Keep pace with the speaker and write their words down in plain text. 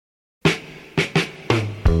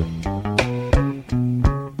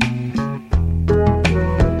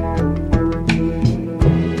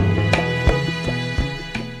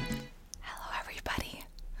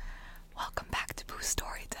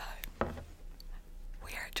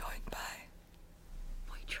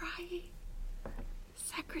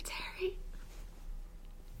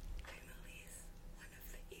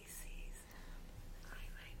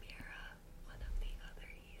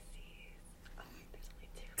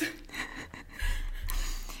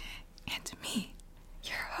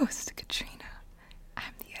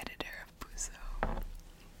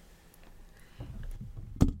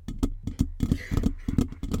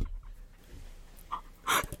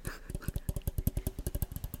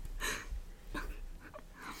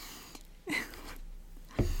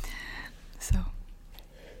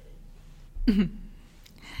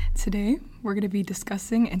Today, we're going to be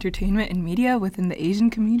discussing entertainment and media within the Asian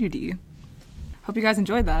community. Hope you guys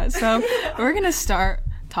enjoyed that. So, we're going to start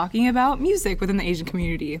talking about music within the Asian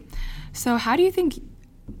community. So, how do you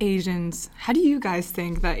guys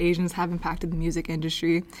think that Asians have impacted the music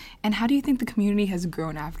industry? And how do you think the community has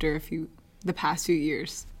grown after the past few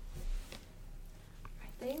years? I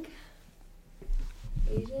think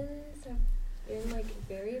Asians have been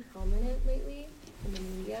very prominent lately in the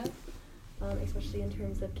media, especially in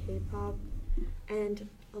terms of K-pop. And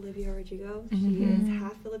Olivia Rodrigo, she is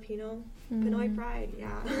half Filipino, Pinoy pride,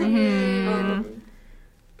 yeah.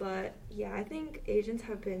 But yeah, I think Asians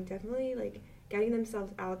have been definitely getting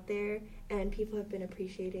themselves out there, and people have been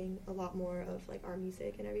appreciating a lot more of our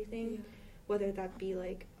music and everything. Yeah. Whether that be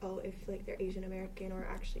if they're Asian American or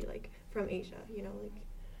actually from Asia,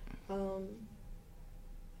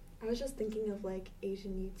 I was just thinking of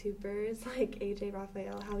Asian YouTubers like AJ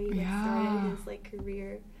Raphael, how he started his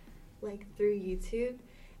career through YouTube,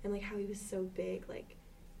 and how he was so big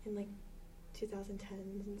in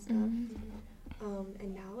 2010s and stuff.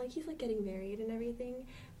 And now he's getting married and everything,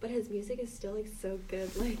 but his music is still so good.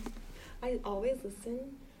 I always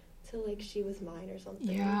listen to She Was Mine or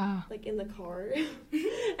something, in the car,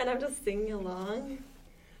 and I'm just singing along.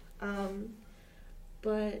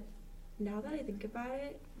 But now that I think about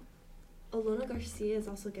it, Alona Garcia is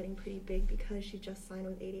also getting pretty big because she just signed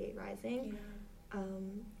with 88 Rising. Yeah.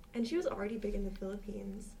 And she was already big in the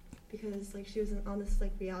Philippines because she was on this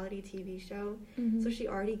reality TV show. So she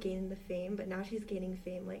already gained the fame, but now she's gaining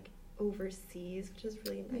fame overseas, which is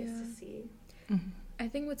really nice to see. I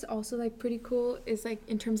think what's also pretty cool is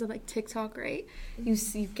in terms of TikTok, right?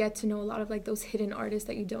 You get to know a lot of those hidden artists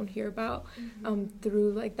that you don't hear about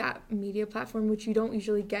through that media platform, which you don't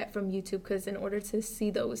usually get from YouTube, because in order to see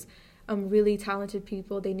those really talented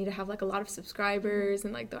people, they need to have a lot of subscribers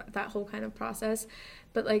and that whole kind of process.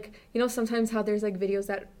 But sometimes how there's videos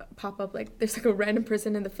that pop up, there's a random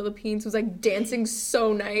person in the Philippines who's dancing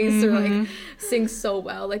so nice or sings so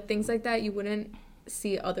well, things like that you wouldn't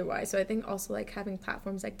see otherwise. So I think also having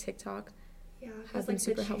platforms like TikTok has been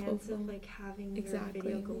super helpful. The chance of having your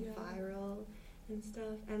video go viral and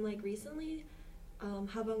stuff. And recently,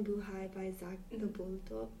 Habang Buhay by Zach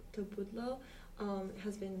Tabudlo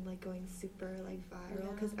has been going super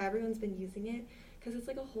viral because everyone's been using it, because it's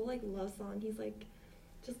a whole love song. He's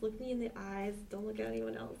just look me in the eyes, don't look at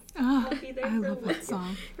anyone else. I'll be there. I love that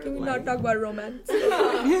song. Can we not talk about romance?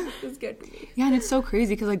 It's good for me. Yeah, and it's so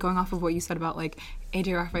crazy because going off of what you said about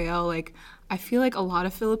AJ Raphael, I feel a lot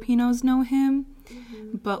of Filipinos know him,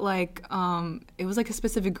 but it was a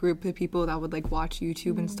specific group of people that would watch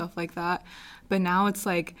YouTube and stuff like that. But now it's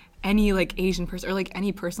any Asian person or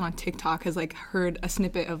any person on TikTok has heard a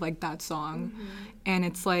snippet of that song, and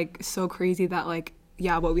it's so crazy that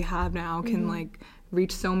what we have now can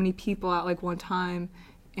reach so many people at one time,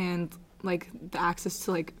 and the access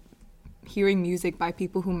to hearing music by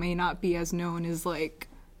people who may not be as known is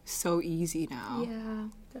so easy now. Yeah,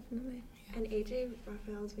 definitely. And AJ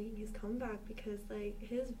Raphael's making his comeback because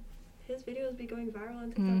his videos be going viral on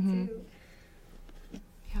TikTok too.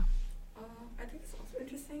 Yeah. I think it's also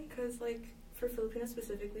interesting because for Filipinos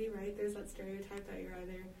specifically, right, there's that stereotype that you're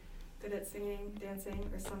either good at singing, dancing,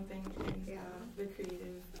 or something in the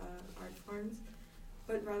creative art forms.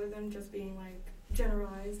 But rather than just being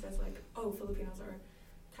generalized as Filipinos are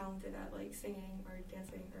talented at singing or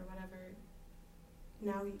dancing or whatever,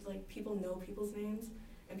 now people know people's names,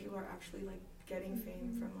 and people are actually getting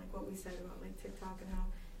fame from what we said about TikTok and how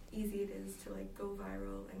easy it is to go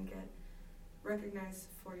viral and get recognized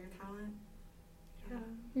for your talent.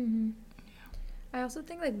 I also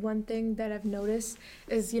think one thing that I've noticed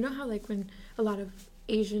is how when a lot of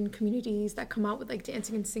Asian communities that come out with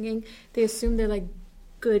dancing and singing, they assume they're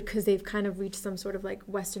good because they've kind of reached some sort of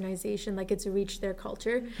westernization, it's reached their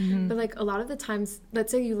culture. But a lot of the times,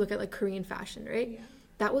 let's say you look at Korean fashion, right?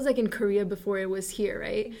 That was in Korea before it was here,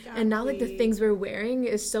 right? Exactly. And now the things we're wearing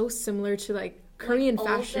is so similar to Korean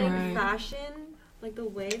fashion. Fashion, the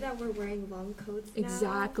way that we're wearing long coats now.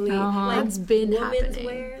 Exactly. That's been happening.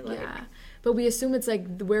 Wear, but we assume it's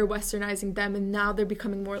we're westernizing them, and now they're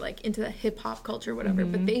becoming more into the hip-hop culture, whatever.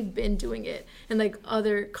 But they've been doing it, and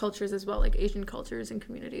other cultures as well, Asian cultures and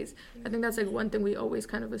communities. I think that's one thing we always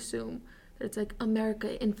kind of assume, that it's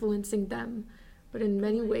America influencing them, but in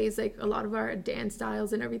many ways a lot of our dance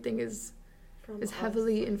styles and everything is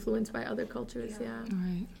heavily influenced by other cultures.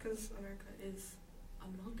 Right. Because America is a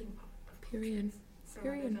melting pot of Period. So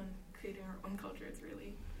rather than creating our own culture, it's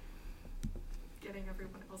really getting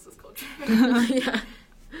everyone else's culture.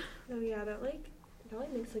 No, yeah, that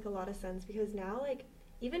makes a lot of sense, because now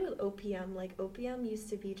even with OPM, like OPM used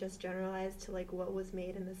to be just generalized to like what was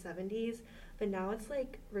made in the 70s, but now it's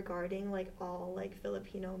like regarding like all like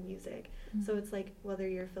Filipino music. So it's like whether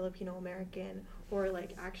you're Filipino American or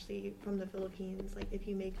like actually from the Philippines, like if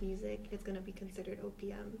you make music, it's gonna be considered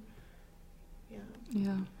OPM. Yeah.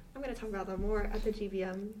 Yeah. I'm gonna talk about that more at the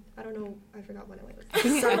GBM. I don't know. I forgot when it was. I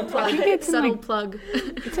think it's in, Subtle like, plug.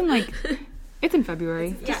 It's in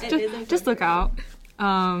February. Yeah, it is in Just look out.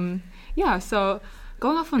 Yeah, so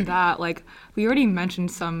going off on that, like we already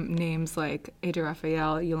mentioned some names like AJ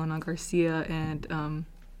Raphael, Yolanda Garcia, and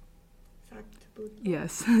Zach Tabudlo.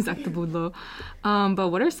 yes, Zach Tabudlo. But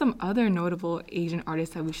what are some other notable Asian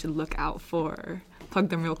artists that we should look out for? Plug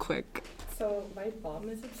them real quick. So my mom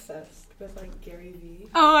is obsessed with like Gary Vee.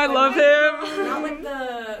 Oh, I love him. Not like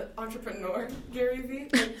the entrepreneur Gary Vee,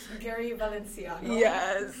 like Gary Valenciano.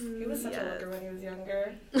 Yes. He was such a looker when he was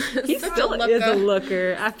younger. He still is a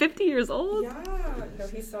looker at 50 years old. Yeah. No,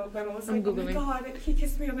 he's so. My mom was I'm like, oh Googling. my god, he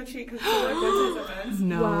kissed me on the cheek because he like went to his events.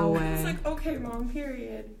 No Wow. I was way. like, okay, mom.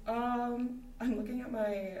 Period. I'm looking at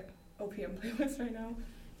my OPM playlist right now.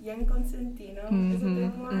 Yen Constantino is a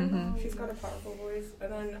big one. She's got a powerful voice.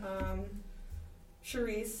 And then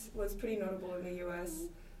Charisse was pretty notable in the U.S.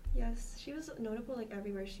 Yes, she was notable like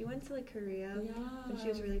everywhere. She went to like Korea, Yeah. and she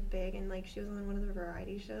was really big, and like she was on one of the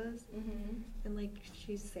variety shows, Mm-hmm. and like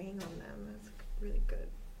she sang on them. That's really good.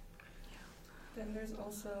 Then there's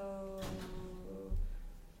also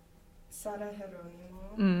Sara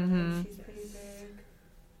Geronimo. Mhm. She's pretty big.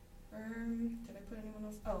 Did I put anyone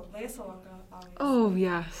else? Oh, Lea Salonga, obviously. Oh,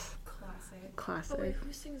 yes. Classic. Oh wait, Classic.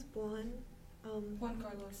 who sings Blonde? Juan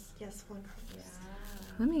Carlos. Yes, Juan Carlos.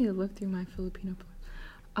 Let me look through my Filipino.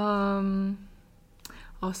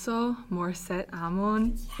 Also, Morissette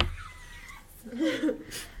Amon.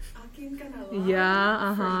 Akin Ka Na Lang.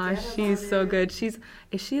 Yeah, Forget she's about so it. good.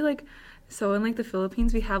 Is she like, so in like the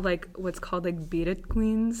Philippines we have like what's called like beaded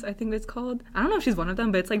queens, I think it's called. I don't know if she's one of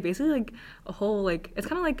them, but it's like basically like a whole like, it's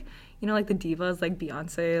kind of like, you know, like the divas like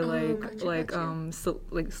Beyonce,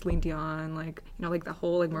 like Celine Dion, like, you know, like the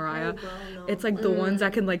whole like Mariah. Very well known. It's like the ones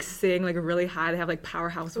that can like sing like really high. They have like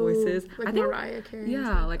powerhouse voices. Like I think, Mariah Carey.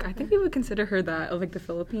 yeah, like I think we would consider her that of like the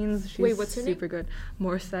Philippines. She's Wait, what's her name? super good.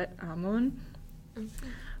 Morissette Amon.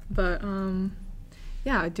 But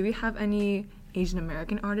yeah, do we have any Asian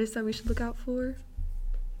American artists that we should look out for?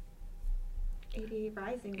 88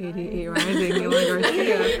 Rising. 88 Rising, Yolanda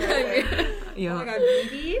Garcia. Oh my god,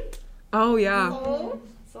 Bibi. Oh yeah.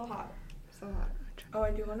 So hot. So hot. Oh,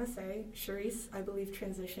 I do want to say, Charisse, I believe,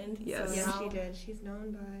 transitioned. Yes. So Yes, now she did. She's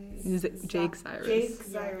known by. Is it Jake Cyrus? Jake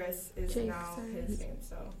Cyrus is Jake now Cyrus. his name,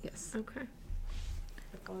 so Okay.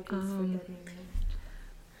 apologies for dead naming.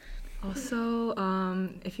 Also,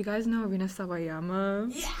 if you guys know Rina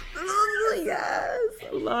Sawayama. Yes! Yes!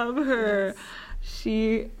 I love her.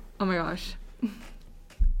 She, oh my gosh.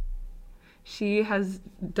 She has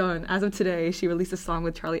done, as of today, she released a song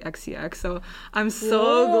with Charlie XCX. So I'm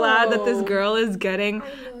so glad that this girl is getting I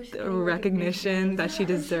know, she's the getting recognition that she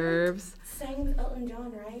deserves. Sang with Elton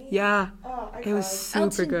John, right? Yeah, Oh, I it was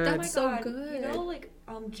cried. super good. Oh my So god, good. You know, like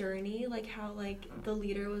Journey, like how like the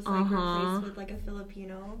leader was like Uh-huh. replaced with like a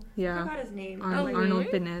Filipino. I Yeah. forgot his name. Oh, like, Arnold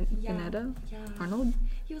really? Yeah. Pineda? Yeah. Arnold?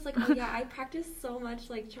 He was like, oh yeah, I practiced so much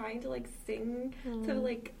like trying to like sing to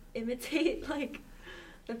like imitate like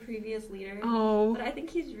the previous leader. Oh. But I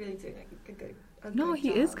think he's really doing like a No, good he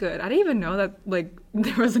job. is good. I didn't even know that, like,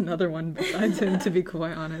 there was another one besides him, to be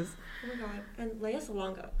quite honest. Oh my god. And Lea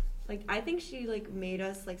Salonga. Like I think she like made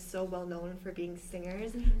us like so well known for being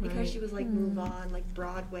singers because Right. she was like Move On, like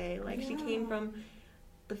Broadway. Like she came Yeah. from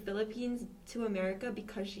the Philippines to America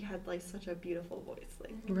because she had like such a beautiful voice.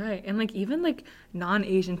 Like Right. And, like, even, like,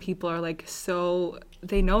 non-Asian people are, like, so,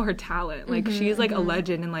 they know her talent. Like, she's, like, a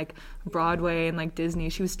legend in, like, Broadway and, like, Disney.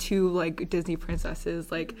 She was 2, like, Disney princesses.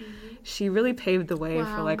 Like, she really paved the way for,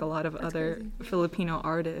 Wow. like, a lot of That's other crazy. Filipino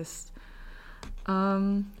artists. Who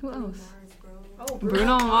else? Mars, bro. oh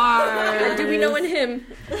Bruno Mars. Do we know in him?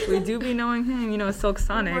 We do be knowing him. You know, Silk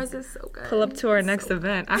Sonic. Mars is so good. Pull up to our next So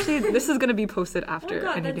event. Actually, this is gonna be posted Oh my after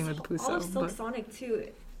god, anything that's with all of Puso. Silk But Sonic too.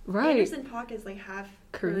 right, Anderson .Paak is like half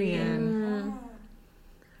Korean. Ah.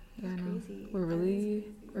 Yeah, no. Crazy.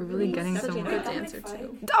 We're really He's getting such a some. good dancer, Fike.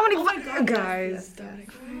 too. Dominic Oh my Fike, God, guys.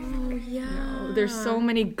 Oh yeah. No, there's so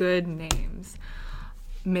many good names.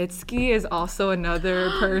 Mitski is also another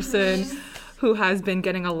person who has been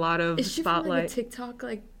getting a lot of Is she from like spotlight. a TikTok?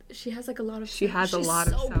 Like she has like a lot of. She has a she's lot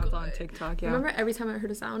of so sounds good. on TikTok. Yeah. Remember every time I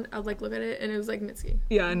heard a sound, I would like look at it and it was like Mitski.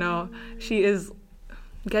 Yeah, no, she is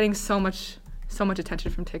getting so much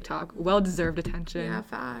attention from TikTok. Well-deserved attention. Yeah,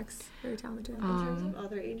 facts. Very talented. In terms of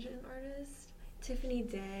other Asian artists, Tiffany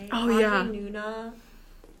Day, Oh, Audrey yeah. Nuna,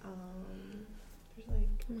 There's like,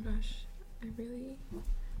 Oh my gosh, I really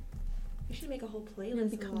we should make a whole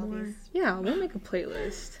playlist of all these. Yeah, we'll make a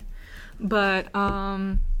playlist. But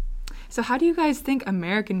so how do you guys think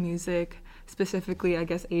American music, specifically I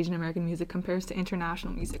guess Asian American music, compares to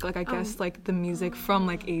international music? Like I guess like the music from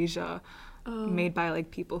like Asia, made by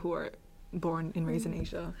like people who are born and raised in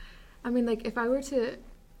Asia. I mean, like, if I were to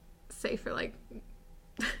say for, like,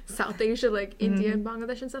 South Asia, like, India and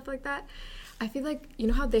Bangladesh and stuff like that, I feel like, you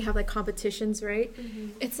know how they have, like, competitions, right?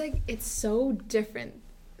 It's, like, it's so different.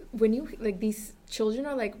 When you, like, these children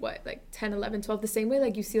are, like, what, like, 10, 11, 12, the same way,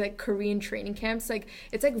 like, you see, like, Korean training camps, like,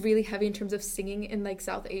 it's, like, really heavy in terms of singing in, like,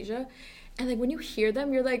 South Asia. And, like, when you hear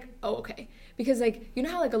them, you're like, oh, okay. Because, like, you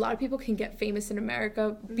know how, like, a lot of people can get famous in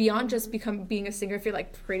America beyond just being a singer. If you're,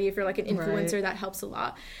 like, pretty, if you're, like, an influencer, Right. that helps a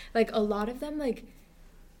lot. Like, a lot of them, like,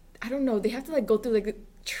 I don't know, they have to, like, go through, like,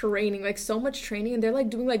 training, like, so much training. And they're, like,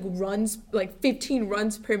 doing, like, runs, like, 15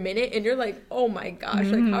 runs per minute. And you're like, oh, my gosh,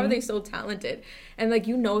 like, how are they so talented? And, like,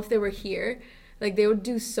 you know, if they were here, like, they would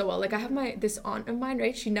do so well. Like, I have this aunt of mine,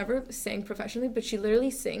 right? She never sang professionally, but she literally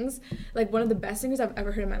sings, like, one of the best singers I've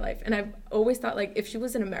ever heard in my life. And I've always thought, like, if she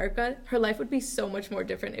was in America, her life would be so much more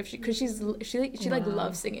different because she like,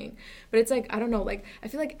 loves singing. But it's, like, I don't know, like, I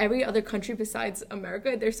feel like every other country besides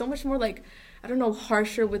America, they're so much more, like, I don't know,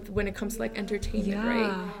 harsher when it comes to, like, entertainment,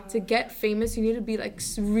 right? To get famous, you need to be, like,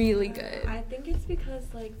 really good. I think it's because,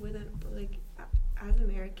 like, as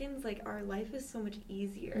Americans, like, our life is so much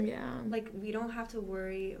easier. Yeah. Like, we don't have to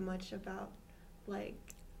worry much about, like,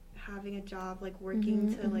 having a job, like,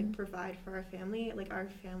 working to, like, provide for our family. Like, our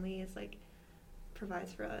family is, like,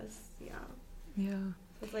 provides for us. Yeah.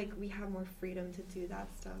 It's, like, we have more freedom to do that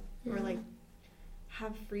stuff. Or, like,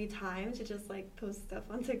 have free time to just, like, post stuff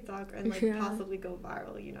on TikTok and, like, possibly go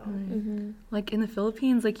viral, you know? Like in the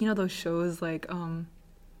Philippines, like, you know, those shows like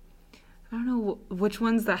I don't know which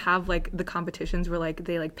ones that have like the competitions where like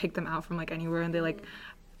they like pick them out from like anywhere and they like,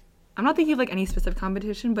 I'm not thinking of like any specific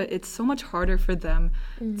competition, but it's so much harder for them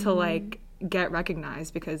to like get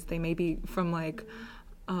recognized because they may be from like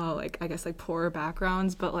I guess like poorer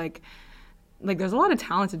backgrounds, but like there's a lot of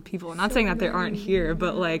talented people. I'm not saying that they aren't here,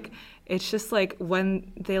 but like it's just like when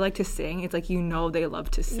they like to sing, it's like, you know, they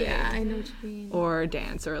love to sing. Yeah, I know what you mean. Or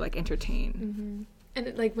dance or like entertain.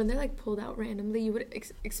 And, like, when they're, like, pulled out randomly, you would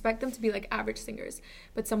expect them to be, like, average singers.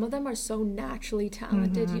 But some of them are so naturally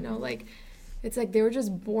talented, you know? Like, it's, like, they were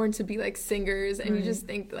just born to be, like, singers. And you just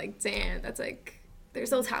think, like, damn, that's, like, they're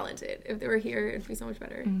so talented. If they were here, it'd be so much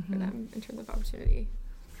better for them in terms of opportunity.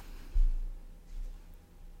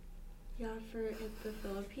 Yeah, for the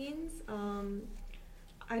Philippines,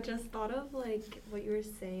 I just thought of, like, what you were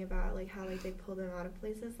saying about, like, how, like, they pull them out of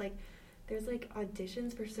places. Like, there's, like,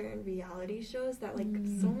 auditions for certain reality shows that, like,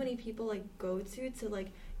 so many people, like, go to, like,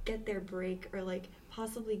 get their break or, like,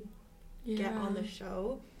 possibly get on the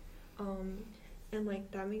show. And, like,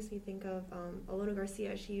 that makes me think of Alona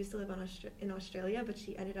Garcia. She used to live in Australia, but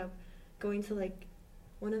she ended up going to, like,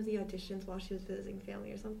 one of the auditions while she was visiting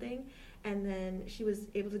family or something. And then she was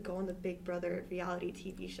able to go on the Big Brother reality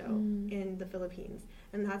TV show in the Philippines.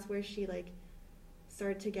 And that's where she, like,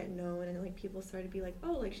 started to get known, and like people started to be like,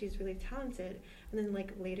 oh, like she's really talented. And then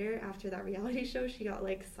like later after that reality show, she got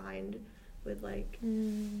like signed with like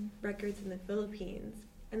records in the Philippines,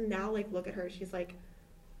 and now like look at her, she's like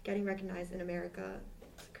getting recognized in America.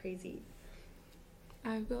 It's crazy.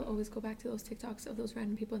 I will always go back to those TikToks of those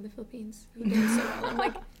random people in the Philippines who did so well. I'm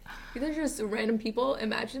like, these are just random people.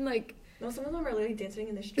 Imagine like, no, some of them are literally dancing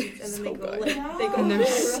in the streets, and then So they go good. like they go And they're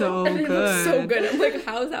viral. so and it looks so good. good. I'm like,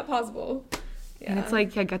 how is that possible? And it's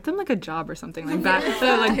like, yeah, get them like a job or something, like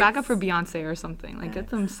back up for Beyonce or something, like get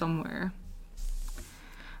them somewhere.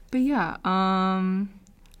 But yeah,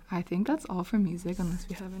 I think that's all for music, unless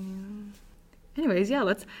we have any. Anyways, yeah,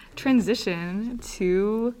 let's transition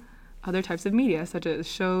to other types of media, such as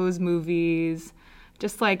shows, movies,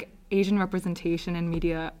 just like Asian representation in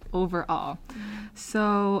media overall.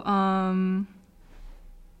 So,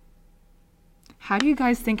 how do you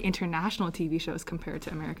guys think international TV shows compare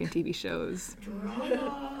to American TV shows?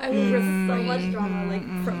 I mean, So much drama, like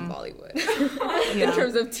from Bollywood Yeah. in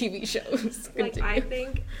terms of TV shows. Like, Continue. I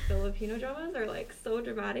think Filipino dramas are, like, so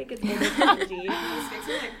dramatic, it's almost cringy. The stakes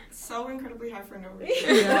are like so incredibly high for no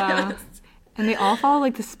reason. Yeah. And they all follow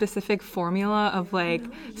like the specific formula of like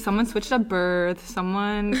someone switched at birth,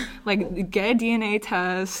 someone like get a DNA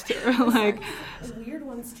test, or like Weird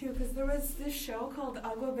ones too, because there was this show called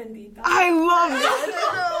Agua Bendita. I love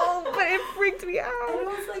that show, but it freaked me And out. it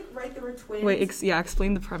was like, right, there were twins. Wait,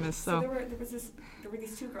 explain the premise. So So there were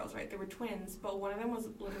these two girls, right? They were twins, but one of them was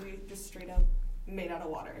literally just straight up made out of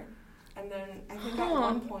water. And then I think at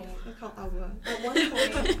one point, They're called agua. at one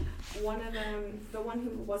point, one of them, the one who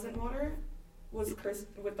wasn't water, was cursed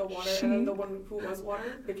with the water, and then the one who was water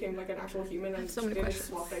became like an actual human, and So many they just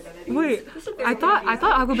questions. swapped identities. Wait, I thought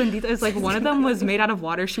Agua Bendita is like one of them was made out of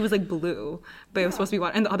water. She was like blue, but it was supposed to be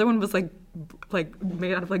water, and the other one was like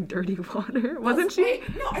made out of like dirty water, wasn't she?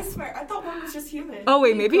 Wait, no, I swear, I thought one was just human. Oh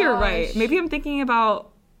wait, maybe you're gosh. right. Maybe I'm thinking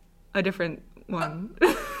about a different one.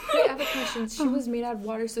 Wait, I have a question. She was made out of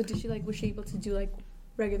water, so did she like was she able to do like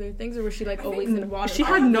regular things, or was she like I always think in water? she I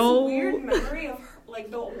had have no- this weird memory of her, like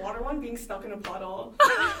the water one being stuck in a puddle. But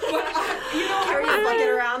I Carry a bucket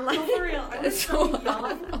around no, like. for real, I was so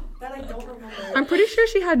young that I don't remember. I'm pretty sure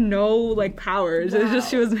she had no like powers. It's just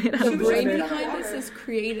she was made out The of brain water. behind this is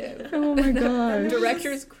creative. Oh my gosh.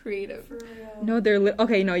 Director is creative. For real. No,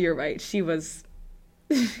 okay. No, you're right. She was.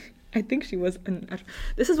 I think she was.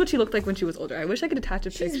 This is what she looked like when she was older. I wish I could attach a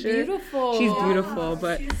She's picture. beautiful. She's Yeah, beautiful,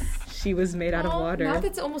 but she's- she was made out of Aw, water. Now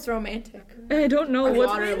that's almost romantic. I don't know Are they what.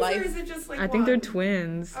 water twins, life. or is it just like I think they're one?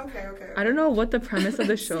 twins. Okay. I don't know what the premise of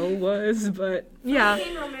the show was, but yeah.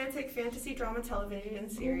 Philippine romantic fantasy drama television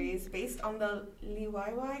series based on the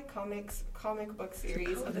Liwayway comic book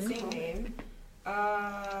series of the same name.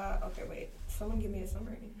 Okay, wait. Someone give me a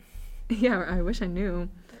summary. Yeah, I wish I knew.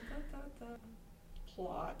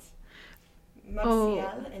 Plot. Oh.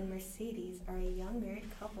 Marcial and Mercedes are a young married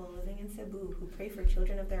couple living in Cebu who pray for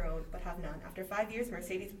children of their own but have none. After 5 years,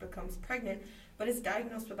 Mercedes becomes pregnant but is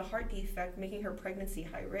diagnosed with a heart defect, making her pregnancy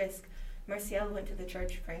high risk. Marcial went to the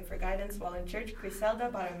church praying for guidance. While in church, Griselda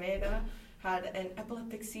Barameda had an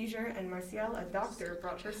epileptic seizure, and Marcial, a doctor,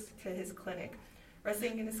 brought her to his clinic.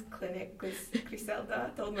 Resting in his clinic,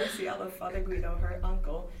 Griselda told Marcial of Father Guido, her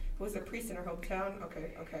uncle, who was a priest in her hometown.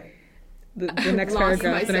 Okay. The next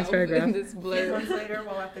paragraph. The next paragraph. In this 8 blur. months later,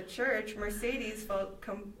 while at the church, Mercedes felt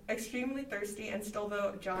extremely thirsty and stole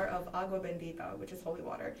the jar of agua bendita, which is holy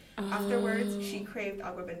water. Afterwards, she craved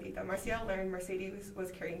agua bendita. Marcial learned Mercedes was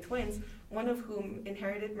carrying twins, one of whom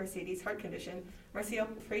inherited Mercedes' heart condition. Marcial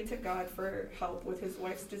prayed to God for help with his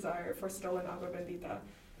wife's desire for stolen agua bendita.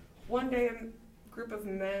 One day, a group of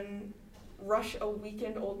men rush a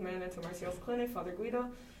weakened old man into Marcial's clinic, Father Guido.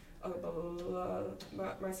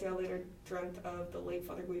 Marcial later dreamt of the late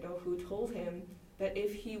Father Guido, who told him that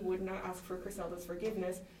if he would not ask for Griselda's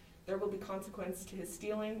forgiveness, there will be consequence to his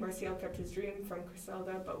stealing. Marcial kept his dream from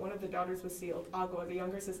Griselda, but one of the daughters was sealed. Agua, the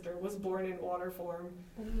younger sister, was born in water form.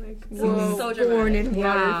 Oh my god. So dramatic. Born in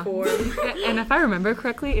Yeah. water form. And if I remember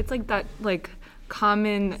correctly, it's like that like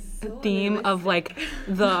common theme of like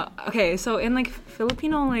so in like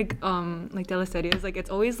Filipino like teleseries, like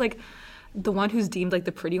it's always like the one who's deemed like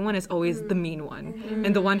the pretty one is always the mean one,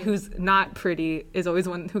 and the one who's not pretty is always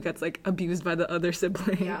one who gets like abused by the other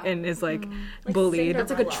sibling Yeah. and is like Like bullied. That's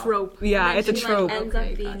like a trope. Yeah, And it's a then she, trope. Like, ends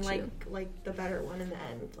Okay, up being got you. like the better one in the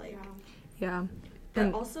end. Like, Yeah. but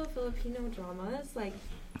And also Filipino dramas, like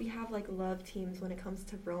we have like love teams when it comes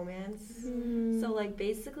to romance. So like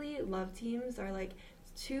basically love teams are like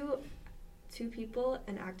two people,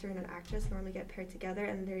 an actor and an actress, normally get paired together,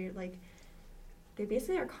 and they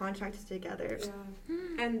basically are contracted together,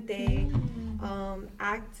 and they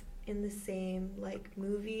act in the same like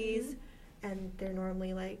movies, and they're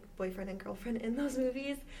normally like boyfriend and girlfriend in those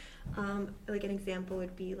movies. Like an example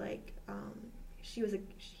would be like he was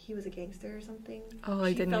a gangster or something. Oh,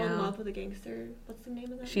 like she fell in Danielle. love with a gangster. What's the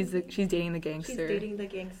name of that? She's movie? dating the gangster. She's dating the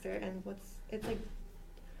gangster, and it's like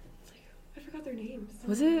I forgot their names.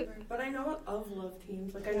 Was it? But I know of love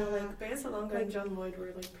teams. Like I know like Bea Salonga and John Lloyd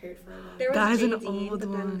were like paired for a long There was That is an Jay Dean, old but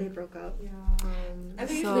one. then they broke up. Yeah. And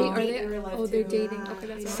So- they Wait, usually are date they? in real life Oh, they're too. dating. Yeah. Okay,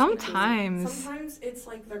 that's not Sometimes. Sometimes it's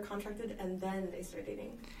like they're contracted and then they start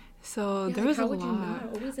dating. So Yeah, there like, was how a would you lot.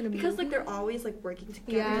 not? Always in a Because movie? like they're always like working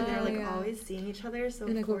together. Yeah, They're like yeah. always seeing each other. So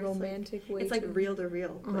in of like a course, romantic way. it's like too. real to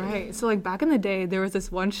real. Like, Right. So like back in the day, there was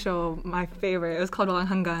this one show, my favorite. It was called Walang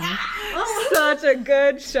Hanggan. Oh. Such a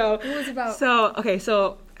good show. What was it about?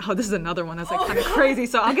 So this is another one that's like kind of crazy.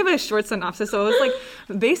 So I'll give it a short synopsis. So it's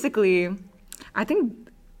like basically, I think.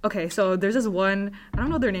 Okay, so there's this one. I don't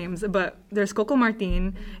know their names, but there's Coco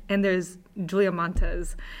Martin and there's Julia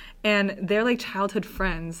Montes, and they're like childhood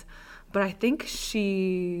friends. But I think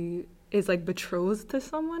she is like betrothed to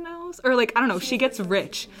someone else, or like I don't know. She gets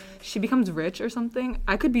rich. She becomes rich or something.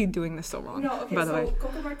 I could be doing this so wrong. No, okay, by the so way.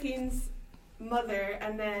 Coco Martin's mother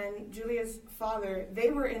and then Julia's father,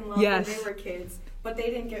 they were in love Yes. when they were kids, but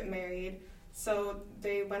they didn't get married. So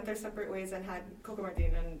they went their separate ways and had Coco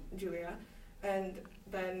Martin and Julia. And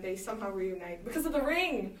then they somehow reunite because of the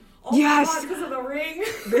ring. Oh Yes. my God, because of the ring.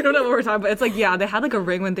 They don't know what we're talking about. It's like, yeah, they had like a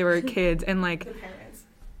ring when they were kids, and like, The parents.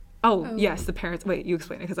 oh yes, the parents. Wait, you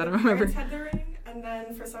explain it because I don't The remember. parents had the ring, and and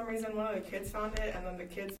then for some reason one of the kids found it, and then the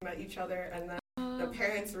kids met each other, and then the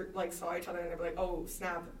parents like saw each other, and they were like, oh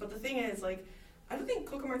snap. But the thing is, like, I don't think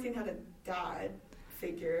Coco Martin had a dad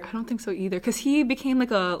figure. I don't think so either, because he became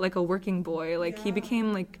like a working boy. Like he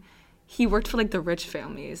became like, he worked for like the rich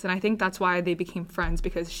families, and I think that's why they became friends,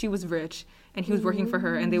 because she was rich and he was working for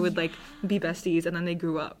her, and they would like be besties, and then they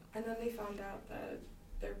grew up. And then they found out that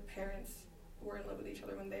their parents were in love with each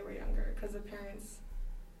other when they were younger, because the parents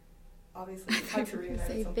obviously had to reunite.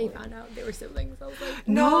 Say they found out they were siblings. I was like,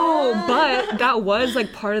 No, but that was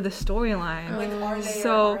like part of the storyline. Like, are they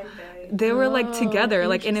So or aren't they were like together,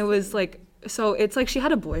 like, and it was like, so it's like she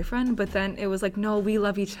had a boyfriend, but then it was like, no, we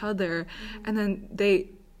love each other. And then they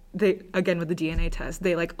again with the DNA test,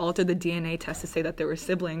 they like altered the DNA test to say that they were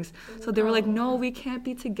siblings. So they were like, no, we can't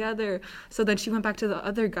be together. So then she went back to the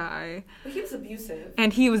other guy, But he was abusive.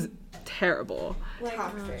 and he was terrible. Like,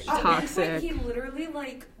 Toxic. At one Toxic. point, he literally,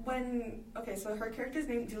 like, when... Okay, so her character's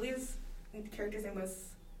name... Julia's character's name was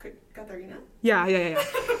Katarina. Yeah.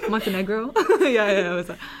 Montenegro. yeah, it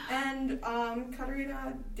was. And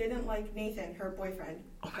Katarina didn't like Nathan, her boyfriend.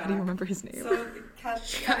 Oh, how do you remember his name? So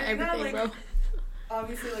Katarina, everything, like, bro.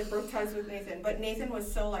 obviously, like, broke ties with Nathan. But Nathan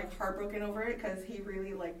was so, like, heartbroken over it because he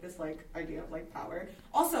really liked this, like, idea of, like, power.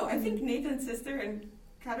 Also, I think Nathan's sister and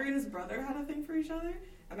Katarina's brother had a thing for each other.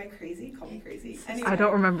 Am I crazy? Call me crazy. Anyway, I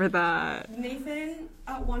don't remember that. Nathan,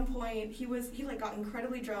 at one point, he like got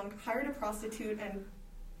incredibly drunk, hired a prostitute, and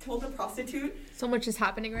told the prostitute So much is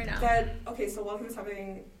happening right now. that, okay, so while he was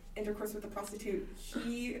having intercourse with the prostitute,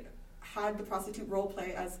 he had the prostitute role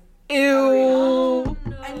play as Ew. No.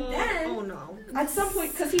 And then- Oh no. at some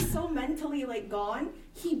point, because he's so mentally like gone,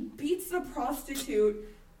 he beats the prostitute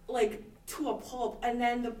like to a pulp, and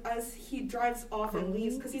then as he drives off and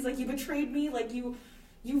leaves, because he's like, you betrayed me, like you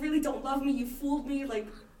really don't love me, you fooled me, like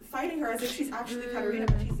fighting her as if she's actually Katarina,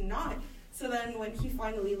 but she's not. So then when he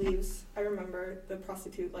finally leaves, I remember the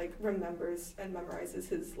prostitute like remembers and memorizes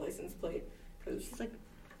his license plate, because She's like,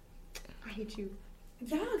 I hate you.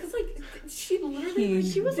 yeah, because like she literally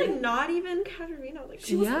like, She was like not even Katarina. Like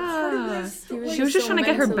she was a part of Yeah. this story. She was just so trying to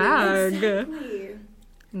get her mentally- bag. Exactly.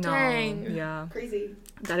 No. Dang. Yeah. Crazy.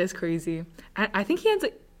 That is crazy. I think he ends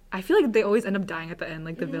up, I feel like they always end up dying at the end,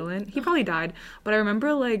 like the villain. He probably died, but I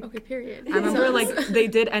remember like Okay, period. I remember like they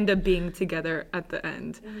did end up being together at the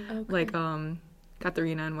end. Okay. Like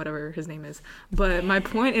Katharina and whatever his name is. But my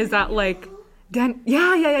point is that like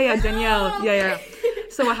Danielle. Yeah.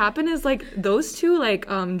 So what happened is like those two, like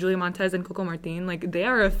Julia Montez and Coco Martin, like they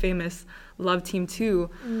are a famous love team too.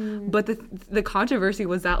 But the controversy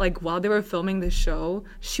was that like while they were filming this show,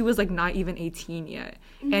 she was like not even 18 yet.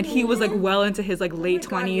 And he was like well into his like late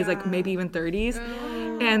 20s, like maybe even 30s.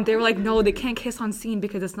 And they were like, no, they can't kiss on scene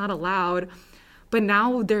because it's not allowed. But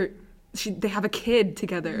now they have a kid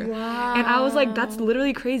together. Wow. And I was like, that's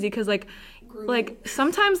literally crazy because like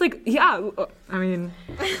sometimes like I mean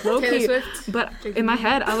low Taylor key, Swift. but in my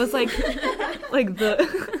head I was like like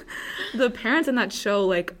the parents in that show,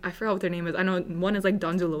 like I forgot what their name is. I know one is like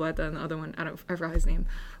Don Zulueta and the other one I forgot his name,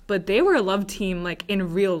 but they were a love team like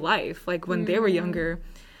in real life, like when they were younger.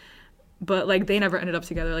 But like they never ended up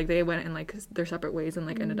together. Like they went in like their separate ways and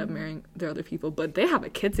like ended up marrying their other people. But they have a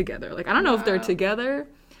kid together. Like I don't know if they're together,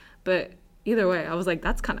 but either way, I was like,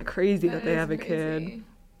 that's kind of crazy that they is have a crazy. kid.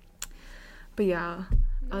 But yeah,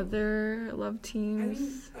 other love I mean,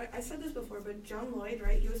 teams. I said this before, but John Lloyd,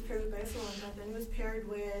 right? He was paired with Bea Solange, then he was paired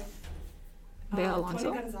with Bea Alonso?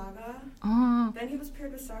 Tony Gonzaga. Oh, Then he was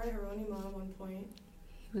paired with Sarah Geronimo at one point.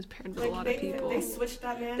 he was paired with Like a lot they, of people. they switched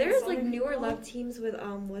that man. There's with so like many newer people. love teams with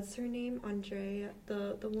what's her name? Andrea,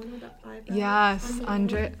 the one with the eyebrows. Yes,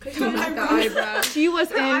 Andre. Eyebrows. She was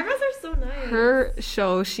Her in eyebrows are so nice. her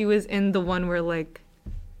show. She was in the one where like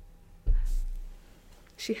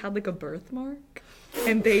she had like a birthmark,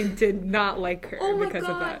 and they did not like her Oh my because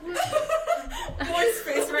of that. God. Boy's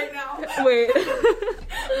face right now. Wait.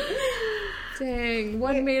 Dang,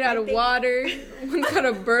 one Wait, made I out of think- water, one got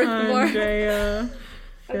a birthmark. Andrea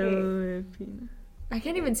Okay. Filipina. I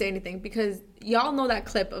can't even say anything because y'all know that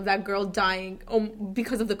clip of that girl dying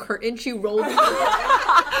because of the curtain she rolled. So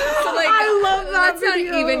like, I love that let's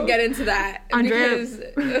video. not even get into that. Andrea-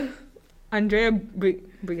 Because, Andrea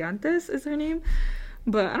Brigantes is her name,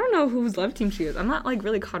 but I don't know whose love team she is. I'm not like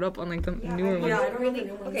really caught up on like the newer yeah, ones. I don't know the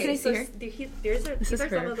new ones. Okay, Can I so see her? These This is are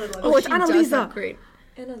some her. of the love Oh, it's she does Annalisa. have great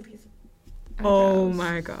Annalisa. Oh eyebrows.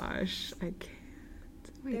 my gosh, I can't.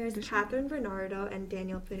 Wait, There's does she- Catherine Bernardo and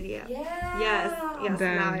Daniel Padilla. Yeah. Yes,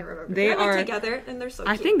 Then now I remember. they They're are- like together and they're so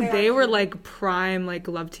I cute. think They they are were cute. like prime like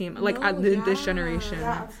love team, like No, this yeah. generation.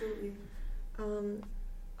 Yeah, absolutely.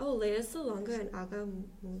 Oh, Lea Salonga and Aga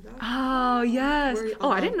Muga. Oh, yes. were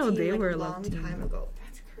Oh, a I didn't know love they team, were like, a long love team. time ago.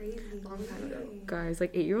 That's crazy. Long time ago. Guys,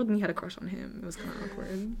 like 8-year-old me had a crush on him. It was kind of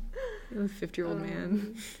awkward. It was a 50-year-old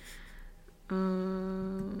man.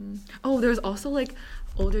 Oh, there's also like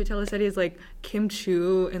older teleseries like Kim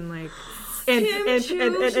Chu and like and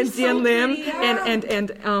Zian Lim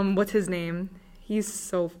and what's his name? He's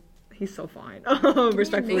so fine.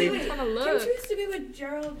 Respectfully. Wait, Kinda Kim look. Chu used to be with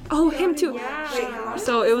Gerald. Oh, him too. Yeah.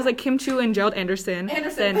 So it was like Kim Chu and Gerald Anderson.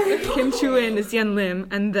 Anderson. Then Kim Chu and Zian Lim,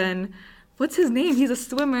 and then what's his name? He's a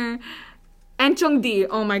swimmer. An Chung Di.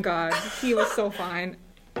 Oh my god, he was so fine.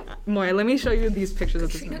 Moy, let me show you these pictures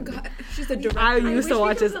of this man. She's the director. I used to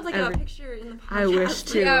watch this like every. a picture in the I wish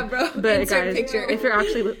too. Yeah, bro. But Insert guys, picture. if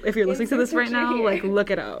you're listening to this right now, like look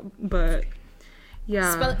it up. But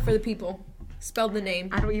yeah, Spell it for the people. Spell the name.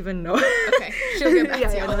 I don't even know. Okay, she'll get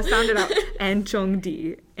back to you. no, sound it out. An Chung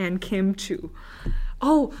Di and Kim Chu.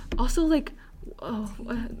 Oh, also like,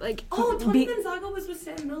 Tony Gonzaga was with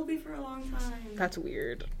Sam Milby for a long time. That's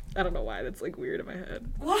weird. I don't know why that's like weird in my head.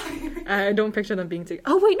 Why? I don't picture them being together.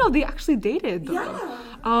 Oh wait, no, they actually dated though. Yeah.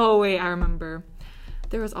 Oh wait, I remember.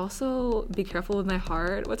 There was also Be Careful with My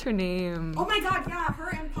Heart. What's her name? Oh my god, yeah, her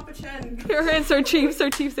and Papa Chen. Her and Sir Chief.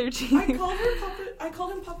 I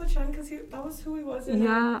called him Papa Chen because that was who he was in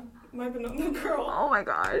Yeah. My Banana Girl. Oh my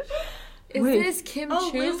gosh. Is Wait. this Kim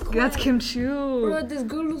Oh, Chu? Liz That's Kim Chu. Bro, this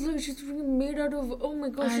girl looks like she's freaking made out of. Oh my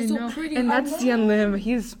gosh, she's so pretty. And that's Zian Lim.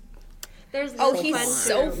 He's. There's Oh, Liz he's Quan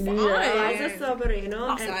so too. fine. Liza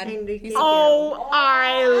Soberano Outside. and Enrique He's- Oh,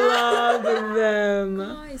 I love them.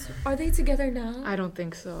 Guys, are they together now? I don't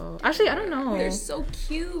think so. Actually, I don't know. They're so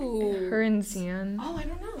cute. Her and Zian. Oh, I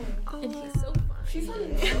don't know. And he's so fun. She's on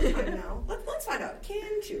Showtime now. Let's find out. Kim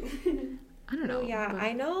Chu. I don't know. Oh yeah, but-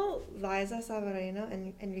 I know Liza Soberano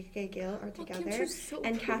and Enrique Gil are together, Kim Chu's so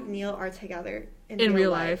and pretty. Kath Neal are together in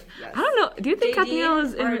real life. Yes. I don't know. Do you think JD Kathniel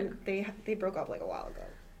is in? are- they broke up like a while ago.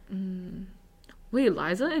 Wait,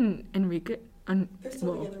 Liza and Enrique. They're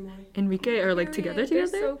still together, Molly. Enrique are like together They're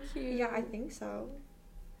together. so cute. Yeah, I think so.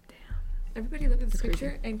 Everybody look at this That's crazy.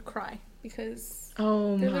 picture and cry because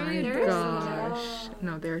Oh They're my literally gosh.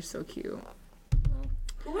 No, they're so cute.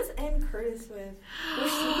 Who was Ann Curtis with?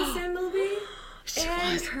 Was she with Sam Milby?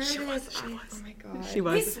 Oh my god. She They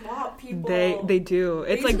was. swap people. They do.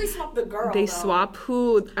 They It's like usually swap the girl. they though. swap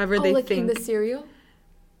whoever they like in think. the cereal.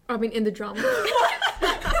 I mean, in the drama.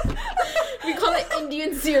 We call it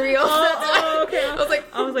Indian cereal. Oh, okay. I was like,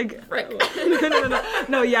 I was like,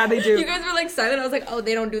 no, yeah, they do. you guys were like silent. I was like, oh,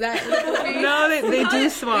 they don't do that. No, they do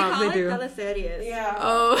swap. They do. Teleseries. Yeah.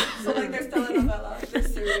 Oh. So like there's telenovela,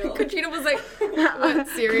 there's cereal. Katrina was like, what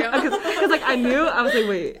cereal? Because like I knew, I was like,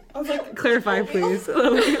 wait, I was like, clarify, please.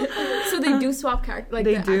 So they do swap character, like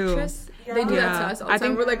They the do. actress. They do that Yeah. to us all the I time.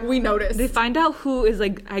 think- We're like, we noticed. They find out who is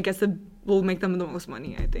like, I guess, will make them the most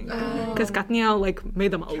money. I think because Kathniel like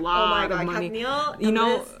made them a Oh my lot god, of money. Kath Neal, You and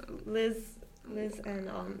know- Liz and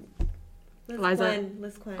Liza.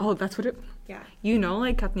 Liz Quinn. Oh, that's what it. yeah. You know,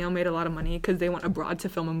 like Kathniel made a lot of money because they went abroad to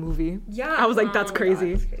film a movie. Yeah. I was like, that's Oh my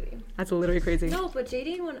crazy. God, that's crazy. That's literally crazy. No, but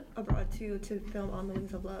JD went abroad too to film On the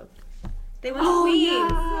Wings of Love. They went Oh, to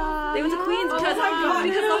Queens. yeah. They went to Queens because, my God.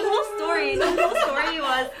 because the whole story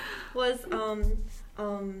was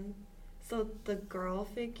so the girl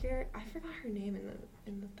figure, I forgot her name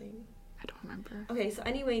in the thing. I don't remember. Okay, so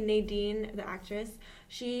anyway, Nadine, the actress,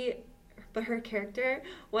 her character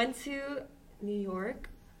went to New York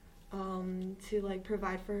to like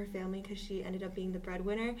provide for her family because she ended up being the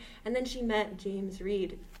breadwinner, and then she met James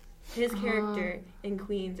Reed, his character in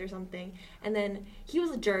Queens or something, and then he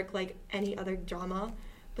was a jerk like any other drama,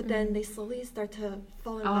 but then they slowly start to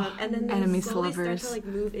fall in love, and then they enemies to slowly start lovers. to like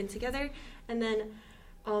move in together, and then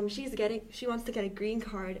she wants to get a green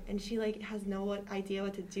card, and she like has no idea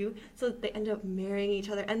what to do, so they end up marrying each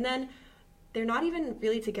other, and then they're not even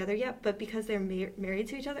really together yet, but because they're married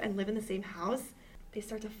to each other and live in the same house, they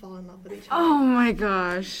start to fall in love with each other. Oh my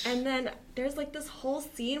gosh. And then there's like this whole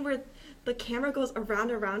scene where the camera goes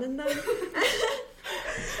around in them,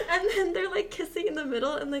 and then they're like kissing in the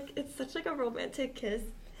middle, and like it's such like a romantic kiss,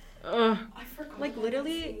 Ugh. I forgot. like about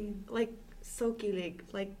literally that scene. like so kilig.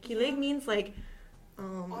 Like kilig means like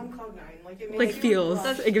On cloud nine, like it makes Like you feels.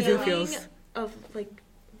 blush. the It gives you feeling feels. of like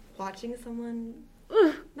watching someone.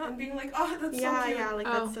 And being like, oh, that's Yeah, so cute. yeah, like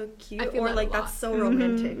Oh, that's so cute, I feel or that like a lot. that's so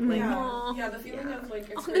romantic. Mhm, Like Yeah, Aw. yeah, the feeling of like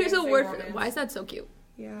Oh, there's a experiencing word for romance. Why is that so cute?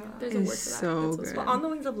 yeah. There's a It's word for that. so That's good. sweet. But On the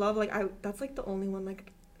Wings of Love, like that's like the only one, like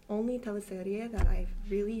only teleserie that I've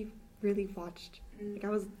really watched. Like I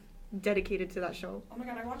was dedicated to that show. Oh my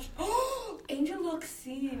god, I watched Angel Locke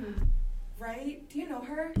scene right? Do you know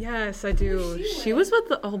her? Yes, I do. Who is she She with? was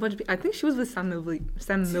with a whole bunch of people. I think she was with Sam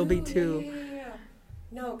Milby too. Yeah.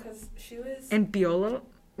 No, because she was. And Biola.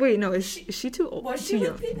 Wait, no, is she too old? Was she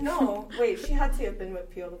too with young? No, wait, she had to have been with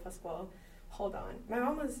Pio Pascual. Hold on. My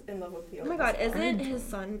mom was in love with Pio. Oh my god, Pascual. isn't his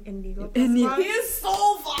son Inigo? Inigo. Pascual? He is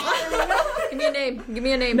so fine! Give me a name. Give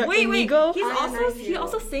me a name. No, Wait, Inigo? he's I also know he you.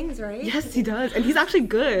 also sings, right? Yes, he does, and he's actually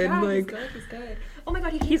good. Yeah, like, he's good. He's good. Oh my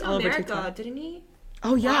god, he came He's to all over America, TikTok. didn't he?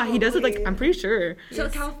 oh yeah, he does it. Like, Probably. I'm pretty sure So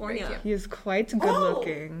Yes, California. right, he is quite good Oh!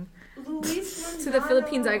 looking. Luis To the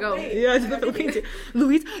Philippines I go. Wait, Yeah, to I the have to Philippines. get-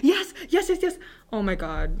 Luis, yes. Oh my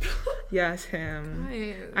god, yes, him.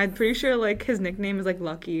 Nice. I'm pretty sure like his nickname is like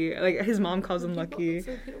Lucky. Like his mom calls him Lucky.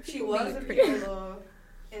 She was a Piolo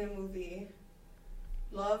in a movie.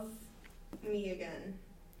 Love Me Again.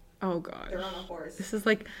 Oh god. They're on a horse. This is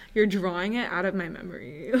like you're drawing it out of my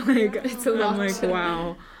memory. Like It's a I'm lot. like,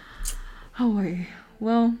 wow. Oh wait.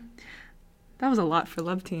 Well, that was a lot for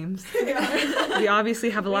love teams. We obviously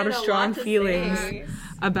have a lot of strong feelings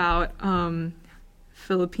about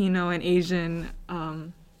Filipino and Asian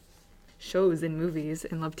shows and movies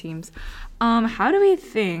and love teams. How do we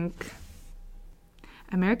think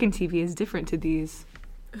American TV is different to these?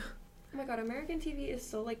 Oh my god, American TV is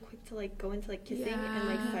so like quick to like go into like kissing and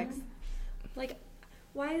like Yeah. sex. Like,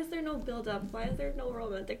 why is there no build up? Why is there no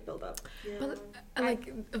romantic build up? Yeah. But I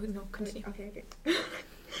like. Oh no, continue. Okay.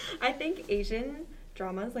 I think Asian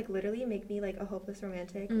dramas like literally make me like a hopeless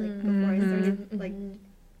romantic. Like before I started like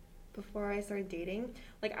before I started dating,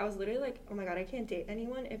 like I was literally like, oh my god, I can't date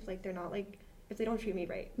anyone if like they're not like if they don't treat me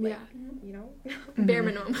right. Like, Yeah. you know. Bare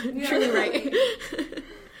minimum. Truly right.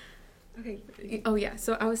 Okay. Oh yeah,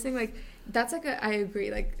 so I was saying like that's like I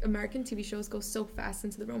agree, like American TV shows go so fast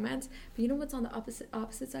into the romance, but you know what's on the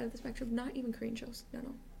opposite side of the spectrum? Not even Korean shows. No.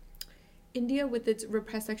 India with its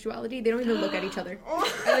repressed sexuality, they don't even look at each other.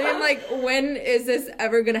 And I'm like, when is this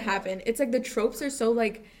ever gonna happen? It's like the tropes are so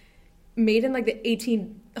like made in like the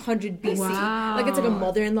 1800 BC. Wow. Like it's like a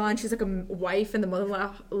mother-in-law and she's like a wife, and the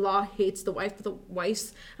mother-in-law hates the wife, but the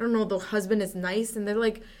wife's I don't know, the husband is nice, and they're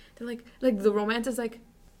like the romance is like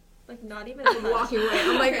Not even walking away.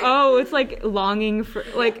 I'm like, Oh, it's like longing for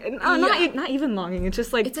like Yeah. not even longing. It's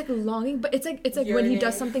just like it's like longing, but it's like when he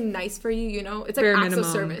does Yearning. something nice for you, you know. It's like Bare acts minimum.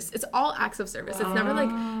 of service. It's all acts of service. It's never